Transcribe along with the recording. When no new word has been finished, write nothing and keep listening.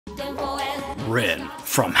Bryn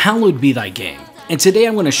from Hallowed Be Thy Game, and today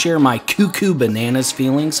I'm going to share my cuckoo bananas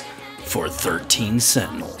feelings for 13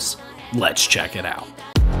 Sentinels. Let's check it out.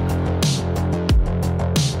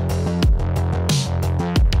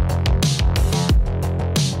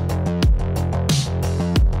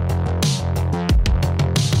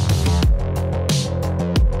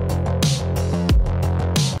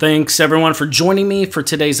 Thanks everyone for joining me for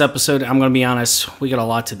today's episode. I'm going to be honest, we got a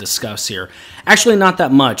lot to discuss here. Actually, not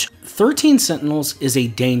that much. 13 Sentinels is a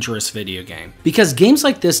dangerous video game because games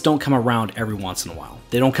like this don't come around every once in a while.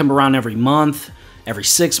 They don't come around every month, every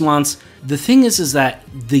 6 months. The thing is that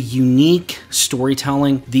the unique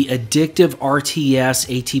storytelling, the addictive RTS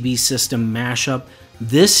ATB system mashup,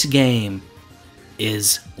 this game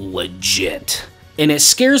is legit. And it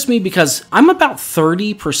scares me because I'm about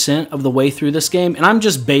 30% of the way through this game, and I'm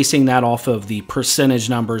just basing that off of the percentage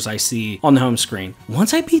numbers I see on the home screen.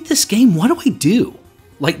 Once I beat this game, what do I do?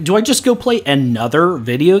 Like, do I just go play another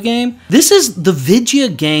video game? This is the video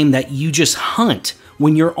game that you just hunt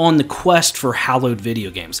when you're on the quest for hallowed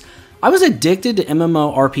video games. I was addicted to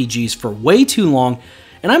MMORPGs for way too long,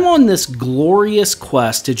 and I'm on this glorious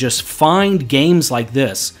quest to just find games like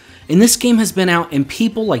this. And this game has been out, and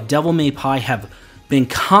people like Devil May Pie have been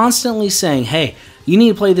constantly saying, hey, you need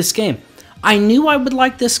to play this game. I knew I would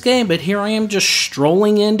like this game, but here I am just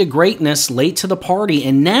strolling into greatness late to the party,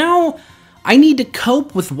 and now I need to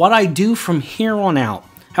cope with what I do from here on out.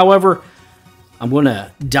 However, I'm going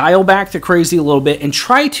to dial back the crazy a little bit and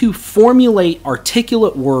try to formulate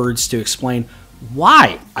articulate words to explain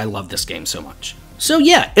why I love this game so much. So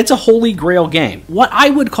yeah, it's a holy grail game. What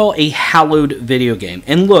I would call a hallowed video game.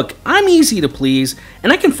 And look, I'm easy to please,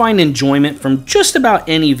 and I can find enjoyment from just about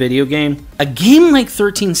any video game. A game like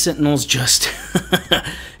 13 Sentinels just,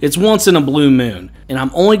 it's once in a blue moon. And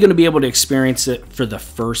I'm only going to be able to experience it for the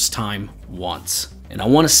first time once. And I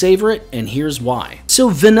want to savor it, and here's why.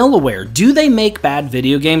 So Vanillaware, do they make bad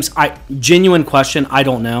video games? Genuine question, I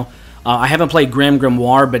don't know. I haven't played Grim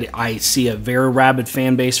Grimoire, but I see a very rabid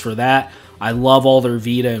fan base for that. I love all their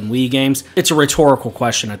Vita and Wii games. It's a rhetorical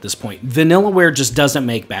question at this point. Vanillaware just doesn't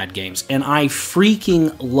make bad games, and I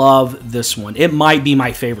freaking love this one. It might be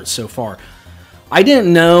my favorite so far. I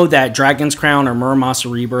didn't know that Dragon's Crown or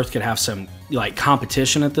Muramasa Rebirth could have some like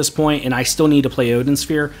competition at this point, and I still need to play Odin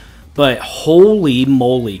Sphere, but holy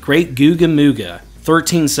moly, great Googa Mooga.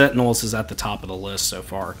 13 Sentinels is at the top of the list so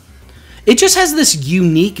far. It just has this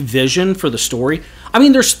unique vision for the story. I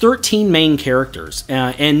mean, there's 13 main characters,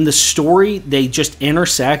 and the story, they just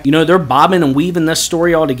intersect. You know, they're bobbing and weaving this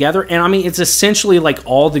story all together, and I mean, it's essentially like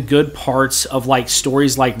all the good parts of like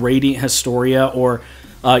stories like Radiant Historia or,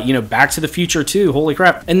 you know, Back to the Future 2, holy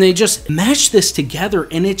crap. And they just mesh this together,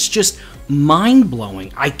 and it's just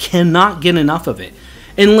mind-blowing. I cannot get enough of it.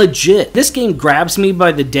 And legit, this game grabs me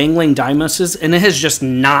by the dangling Dimoses, and it has just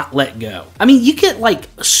not let go. I mean, you get like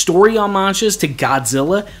story homages to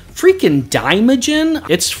Godzilla, freaking Daimogen.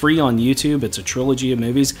 It's free on YouTube. It's a trilogy of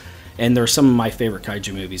movies, and they're some of my favorite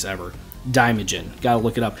kaiju movies ever. Daimogen, gotta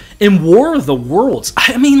look it up. And War of the Worlds.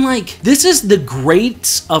 I mean, like, this is the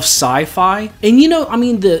greats of sci-fi. And you know, I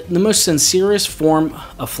mean, the most sincerest form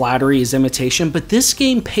of flattery is imitation, but this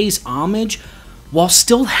game pays homage while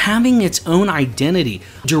still having its own identity,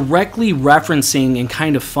 directly referencing in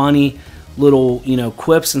kind of funny little, you know,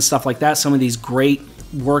 quips and stuff like that, some of these great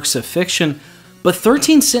works of fiction. But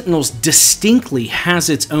 13 Sentinels distinctly has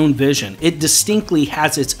its own vision. It distinctly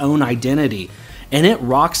has its own identity, and it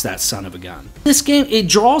rocks that son of a gun. This game, it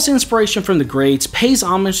draws inspiration from the greats, pays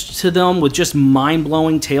homage to them with just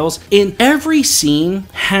mind-blowing tales, and every scene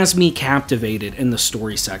has me captivated in the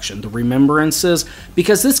story section, the remembrances,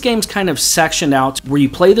 because this game's kind of sectioned out where you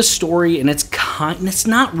play the story, and it's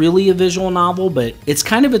not really a visual novel, but it's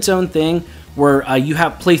kind of its own thing, where you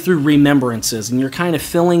have play through remembrances, and you're kind of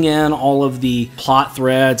filling in all of the plot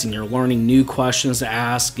threads, and you're learning new questions to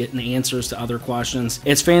ask, getting answers to other questions.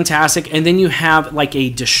 It's fantastic. And then you have like a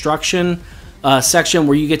destruction section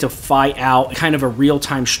where you get to fight out kind of a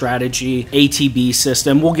real-time strategy ATB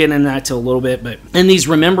system. We'll get into that to a little bit, but in these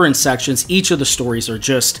remembrance sections, each of the stories are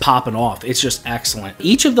just popping off. It's just excellent.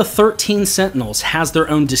 Each of the 13 Sentinels has their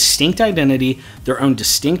own distinct identity, their own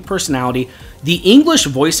distinct personality. The English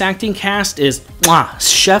voice acting cast is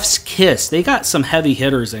chef's kiss. They got some heavy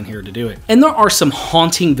hitters in here to do it. And there are some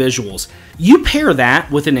haunting visuals. You pair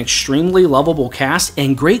that with an extremely lovable cast,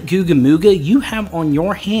 and great Googa Mooga, you have on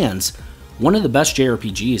your hands one of the best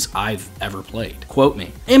JRPGs I've ever played. Quote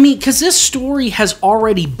me. I mean, because this story has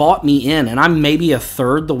already bought me in, and I'm maybe a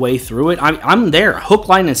third the way through it. I'm there, hook,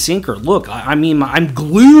 line, and sinker. Look, I mean, I'm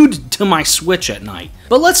glued to my Switch at night.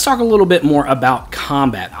 But let's talk a little bit more about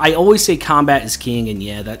combat. I always say combat is king, and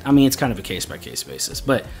yeah, I mean, it's kind of a case-by-case basis,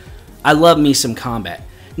 but I love me some combat.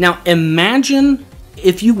 Now, imagine,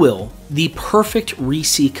 if you will, the perfect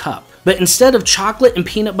Reese cup. But instead of chocolate and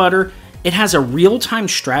peanut butter, it has a real-time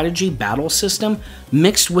strategy battle system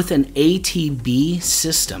mixed with an ATB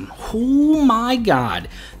system. Oh my god.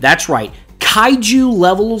 That's right. Kaiju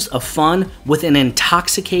levels of fun with an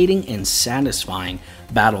intoxicating and satisfying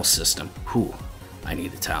battle system. Whew, I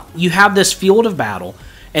need a towel. You have this field of battle,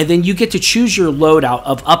 and then you get to choose your loadout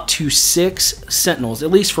of up to 6 Sentinels,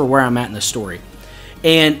 at least for where I'm at in the story.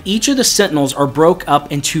 And each of the Sentinels are broke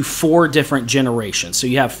up into 4 different generations. So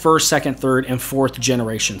you have 1st, 2nd, 3rd, and 4th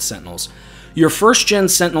generation Sentinels. Your 1st gen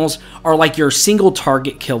Sentinels are like your single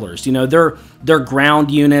target killers. You know, they're ground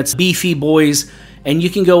units, beefy boys, and you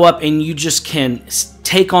can go up and you just can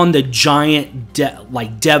take on the giant,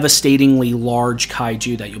 devastatingly large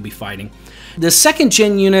kaiju that you'll be fighting. The 2nd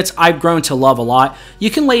gen units I've grown to love a lot. You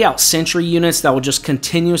can lay out sentry units that will just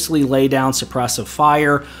continuously lay down suppressive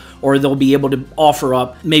fire, or they'll be able to offer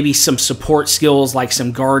up maybe some support skills like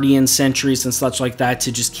some guardian sentries and such like that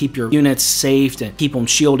to just keep your units safe and keep them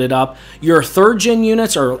shielded up. Your 3rd gen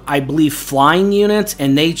units are, I believe, flying units,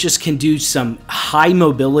 and they just can do some high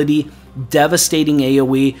mobility, devastating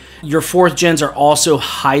AoE. Your 4th gens are also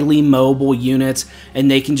highly mobile units,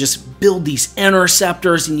 and they can just build these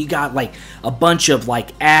interceptors, and you got like a bunch of like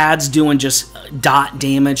ads doing just dot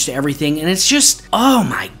damage to everything, and it's just, oh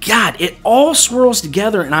my god, it all swirls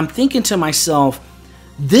together, and I'm thinking to myself,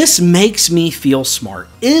 this makes me feel smart.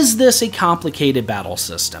 Is this a complicated battle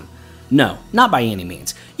system? No, not by any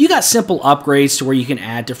means. You got simple upgrades to where you can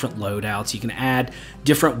add different loadouts, you can add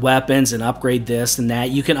different weapons and upgrade this and that.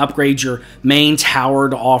 You can upgrade your main tower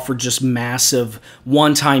to offer just massive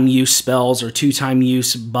one-time use spells or 2-time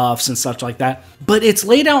use buffs and such like that. But it's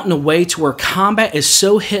laid out in a way to where combat is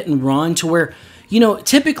so hit and run to where, you know,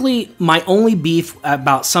 typically my only beef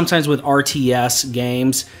about sometimes with RTS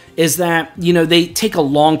games is that, you know, they take a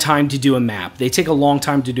long time to do a map. They take a long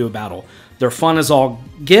time to do a battle. They're fun as all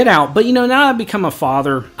get out, but you know, now I've become a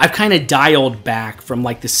father, I've kind of dialed back from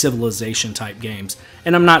like the Civilization type games.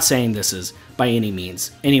 And I'm not saying this is by any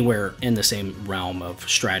means anywhere in the same realm of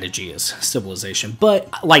strategy as Civilization,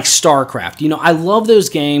 but like StarCraft, you know, I love those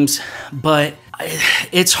games, but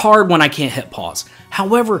it's hard when I can't hit pause.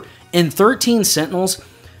 However, in 13 Sentinels,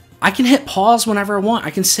 I can hit pause whenever I want. I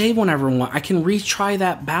can save whenever I want. I can retry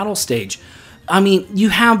that battle stage. I mean, you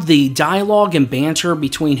have the dialogue and banter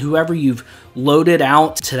between whoever you've loaded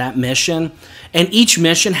out to that mission, and each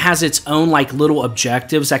mission has its own like little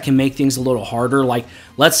objectives that can make things a little harder. Like,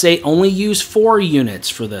 let's say only use 4 units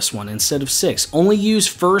for this one instead of 6. Only use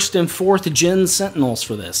 1st and 4th gen Sentinels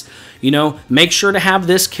for this. You know, make sure to have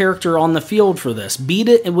this character on the field for this. Beat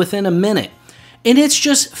it within a minute. And it's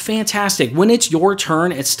just fantastic. When it's your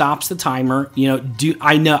turn, it stops the timer. You know,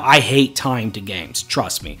 I know I hate timed games.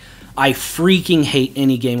 Trust me. I freaking hate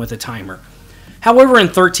any game with a timer. However, in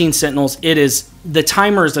 13 Sentinels, the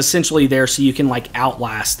timer is essentially there so you can like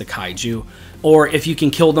outlast the kaiju, or if you can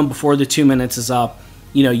kill them before the 2 minutes is up,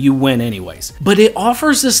 you know, you win anyways. But it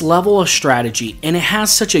offers this level of strategy, and it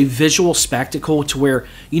has such a visual spectacle to where,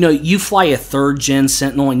 you know, you fly a 3rd gen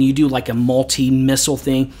Sentinel and you do like a multi-missile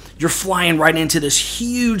thing. You're flying right into this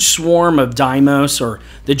huge swarm of Deimos, or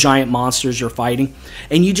the giant monsters you're fighting,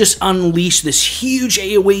 and you just unleash this huge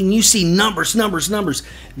AoE, and you see numbers, numbers, numbers.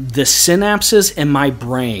 The synapses in my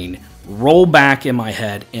brain roll back in my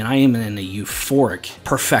head, and I am in a euphoric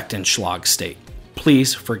Perfectenschlag state.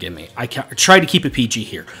 Please forgive me. I try to keep it PG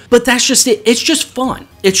here. But that's just it. It's just fun.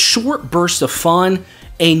 It's short bursts of fun,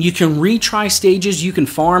 and you can retry stages, you can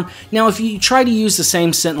farm. Now, if you try to use the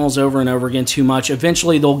same Sentinels over and over again too much,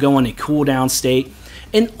 eventually they'll go in a cooldown state.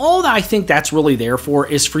 And all that I think that's really there for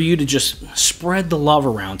is for you to just spread the love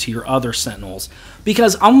around to your other Sentinels.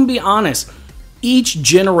 Because I'm going to be honest, each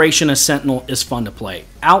generation of Sentinel is fun to play.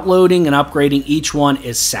 Outloading and upgrading each one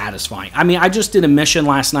is satisfying. I mean, I just did a mission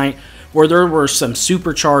last night where there were some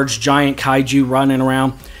supercharged giant kaiju running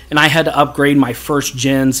around, and I had to upgrade my 1st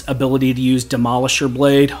gen's ability to use Demolisher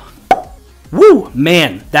Blade. Woo!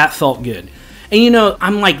 Man, that felt good. And you know,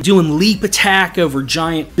 I'm like doing leap attack over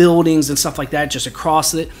giant buildings and stuff like that just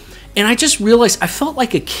across it, and I just realized I felt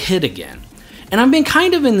like a kid again. And I've been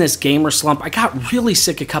kind of in this gamer slump. I got really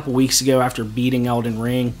sick a couple weeks ago after beating Elden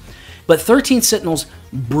Ring. But 13 Sentinels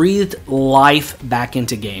breathed life back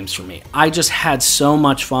into games for me. I just had so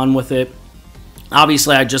much fun with it.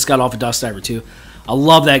 Obviously, I just got off of Dust Diver 2. I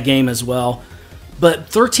love that game as well. But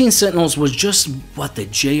 13 Sentinels was just what the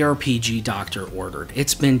JRPG doctor ordered.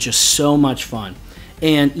 It's been just so much fun.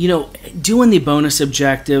 And, you know, doing the bonus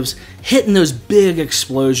objectives, hitting those big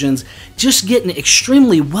explosions, just getting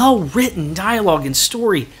extremely well-written dialogue and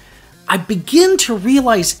story, I begin to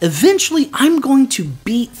realize eventually I'm going to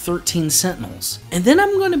beat 13 Sentinels. And then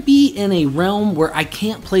I'm going to be in a realm where I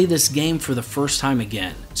can't play this game for the first time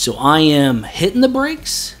again. So I am hitting the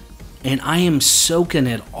brakes, and I am soaking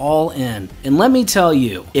it all in. And let me tell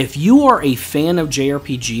you, if you are a fan of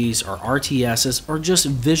JRPGs or RTSs or just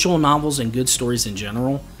visual novels and good stories in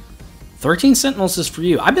general, 13 Sentinels is for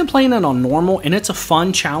you. I've been playing it on normal, and it's a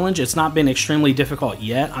fun challenge. It's not been extremely difficult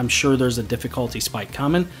yet. I'm sure there's a difficulty spike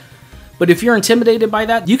coming. But if you're intimidated by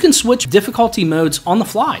that, you can switch difficulty modes on the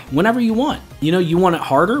fly whenever you want. You know, you want it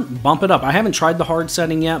harder, bump it up. I haven't tried the hard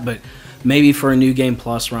setting yet, but maybe for a New Game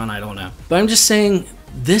Plus run, I don't know. But I'm just saying,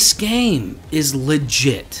 this game is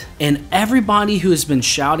legit, and everybody who has been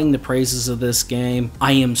shouting the praises of this game,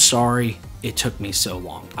 I am sorry it took me so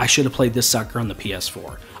long. I should have played this sucker on the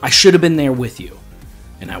PS4. I should have been there with you,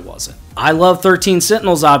 and I wasn't. I love 13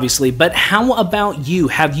 Sentinels, obviously, but how about you?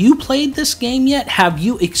 Have you played this game yet? Have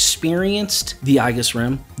you experienced the Aegis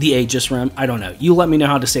Rim? The Aegis Rim? I don't know. You let me know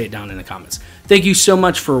how to say it down in the comments. Thank you so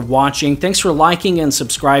much for watching. Thanks for liking and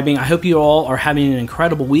subscribing. I hope you all are having an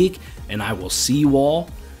incredible week, and I will see you all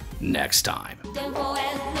next time.